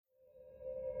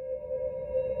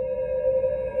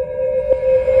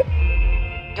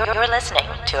You're listening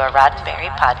to a Roddenberry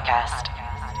podcast.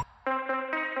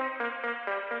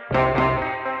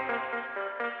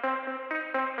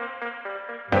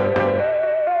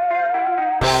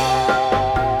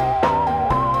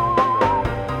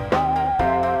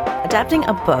 Adapting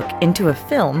a book into a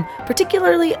film,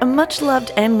 particularly a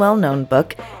much-loved and well-known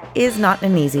book, is not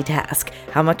an easy task.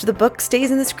 How much of the book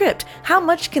stays in the script? How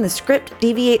much can the script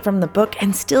deviate from the book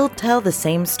and still tell the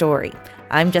same story?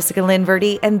 I'm Jessica Lynn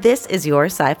Verdi, and this is your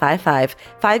Sci-Fi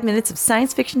 5 minutes of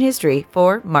science fiction history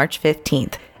for March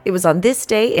 15th. It was on this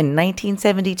day in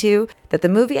 1972 that the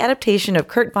movie adaptation of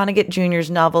Kurt Vonnegut Jr.'s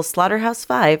novel Slaughterhouse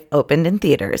 5 opened in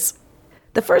theaters.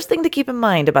 The first thing to keep in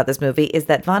mind about this movie is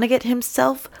that Vonnegut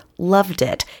himself loved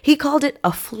it. He called it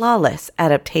a flawless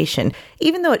adaptation.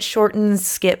 Even though it shortens,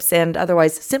 skips, and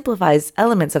otherwise simplifies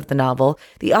elements of the novel,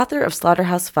 the author of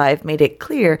Slaughterhouse 5 made it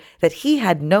clear that he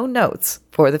had no notes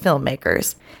for the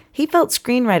filmmakers. He felt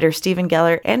screenwriter Stephen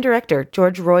Geller and director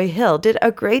George Roy Hill did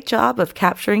a great job of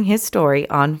capturing his story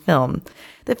on film.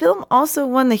 The film also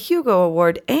won the Hugo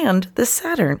Award and the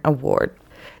Saturn Award.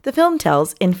 The film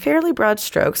tells, in fairly broad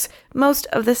strokes, most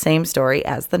of the same story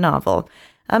as the novel.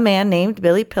 A man named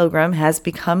Billy Pilgrim has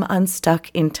become unstuck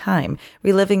in time,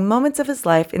 reliving moments of his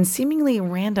life in seemingly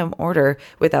random order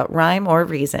without rhyme or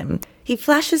reason. He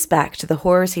flashes back to the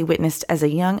horrors he witnessed as a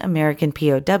young American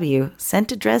POW sent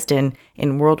to Dresden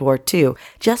in World War II,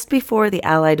 just before the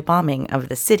Allied bombing of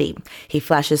the city. He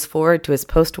flashes forward to his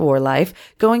post-war life,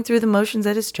 going through the motions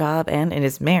at his job and in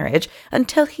his marriage,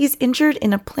 until he's injured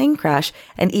in a plane crash,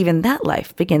 and even that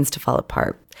life begins to fall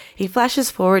apart. He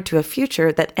flashes forward to a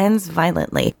future that ends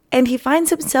violently, and he finds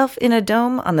himself in a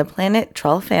dome on the planet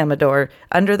Tralfamador,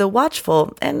 under the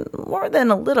watchful, and more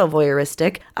than a little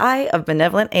voyeuristic, eye of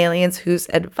benevolent aliens whose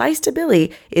advice to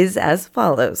Billy is as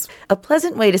follows. A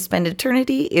pleasant way to spend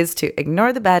eternity is to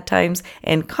ignore the bad times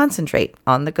and concentrate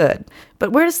on the good.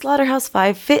 But where does Slaughterhouse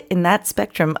 5 fit in that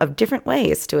spectrum of different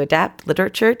ways to adapt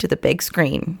literature to the big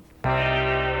screen?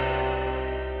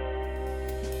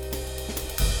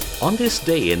 On this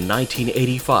day in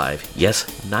 1985, yes,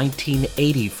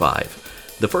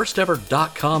 1985, the first ever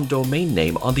 .com domain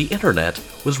name on the internet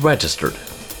was registered.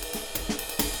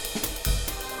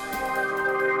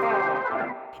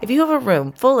 If you have a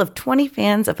room full of 20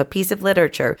 fans of a piece of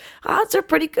literature, odds are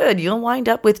pretty good you'll wind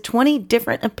up with 20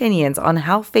 different opinions on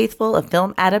how faithful a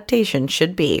film adaptation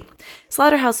should be.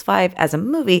 Slaughterhouse 5 as a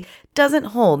movie doesn't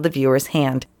hold the viewer's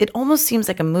hand. It almost seems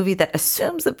like a movie that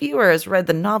assumes the viewer has read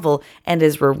the novel and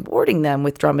is rewarding them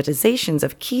with dramatizations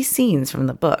of key scenes from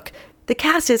the book. The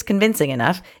cast is convincing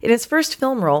enough. In his first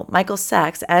film role, Michael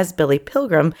Sachs as Billy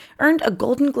Pilgrim earned a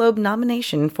Golden Globe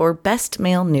nomination for Best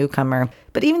Male Newcomer.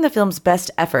 But even the film's best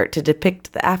effort to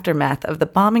depict the aftermath of the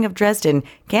bombing of Dresden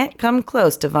can't come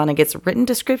close to Vonnegut's written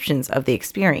descriptions of the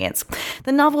experience.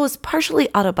 The novel is partially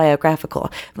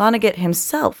autobiographical. Vonnegut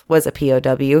himself was a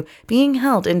POW being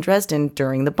held in Dresden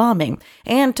during the bombing,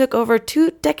 and took over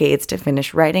 2 decades to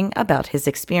finish writing about his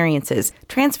experiences,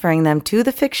 transferring them to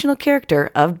the fictional character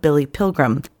of Billy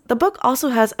Pilgrim. The book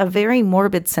also has a very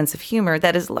morbid sense of humor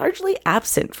that is largely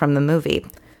absent from the movie.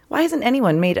 Why hasn't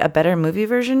anyone made a better movie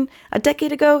version? A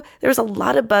decade ago, there was a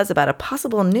lot of buzz about a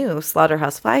possible new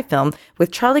Slaughterhouse 5 film,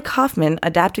 with Charlie Kaufman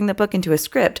adapting the book into a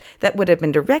script that would have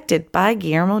been directed by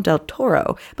Guillermo del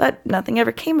Toro, but nothing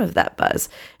ever came of that buzz.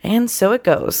 And so it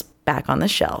goes, back on the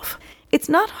shelf. It's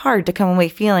not hard to come away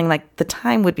feeling like the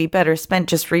time would be better spent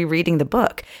just rereading the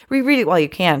book. Reread it while you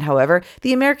can, however.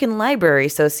 The American Library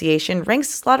Association ranks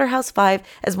Slaughterhouse 5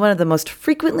 as one of the most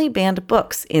frequently banned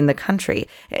books in the country.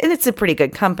 And it's a pretty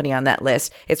good company on that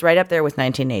list. It's right up there with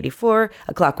 1984,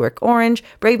 A Clockwork Orange,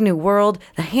 Brave New World,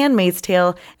 The Handmaid's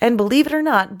Tale, and believe it or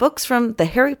not, books from the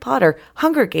Harry Potter,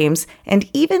 Hunger Games, and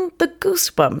even the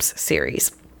Goosebumps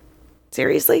series.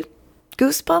 Seriously?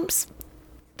 Goosebumps?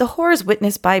 The horrors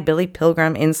witnessed by Billy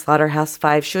Pilgrim in Slaughterhouse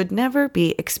 5 should never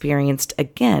be experienced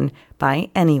again by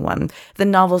anyone. The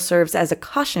novel serves as a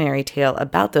cautionary tale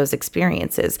about those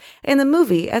experiences, and the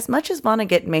movie, as much as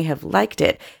Vonnegut may have liked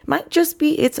it, might just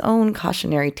be its own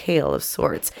cautionary tale of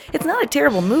sorts. It's not a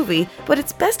terrible movie, but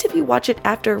it's best if you watch it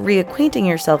after reacquainting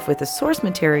yourself with the source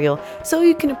material so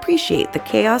you can appreciate the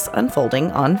chaos unfolding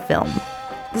on film.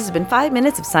 This has been 5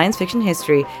 minutes of science fiction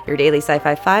history, your daily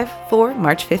Sci-Fi 5 for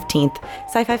March 15th.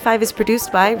 Sci-Fi 5 is produced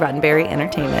by Roddenberry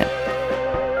Entertainment.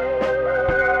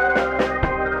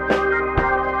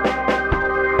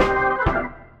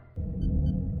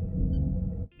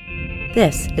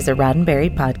 This is a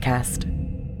Roddenberry podcast.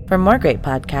 For more great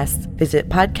podcasts, visit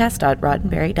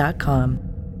podcast.roddenberry.com.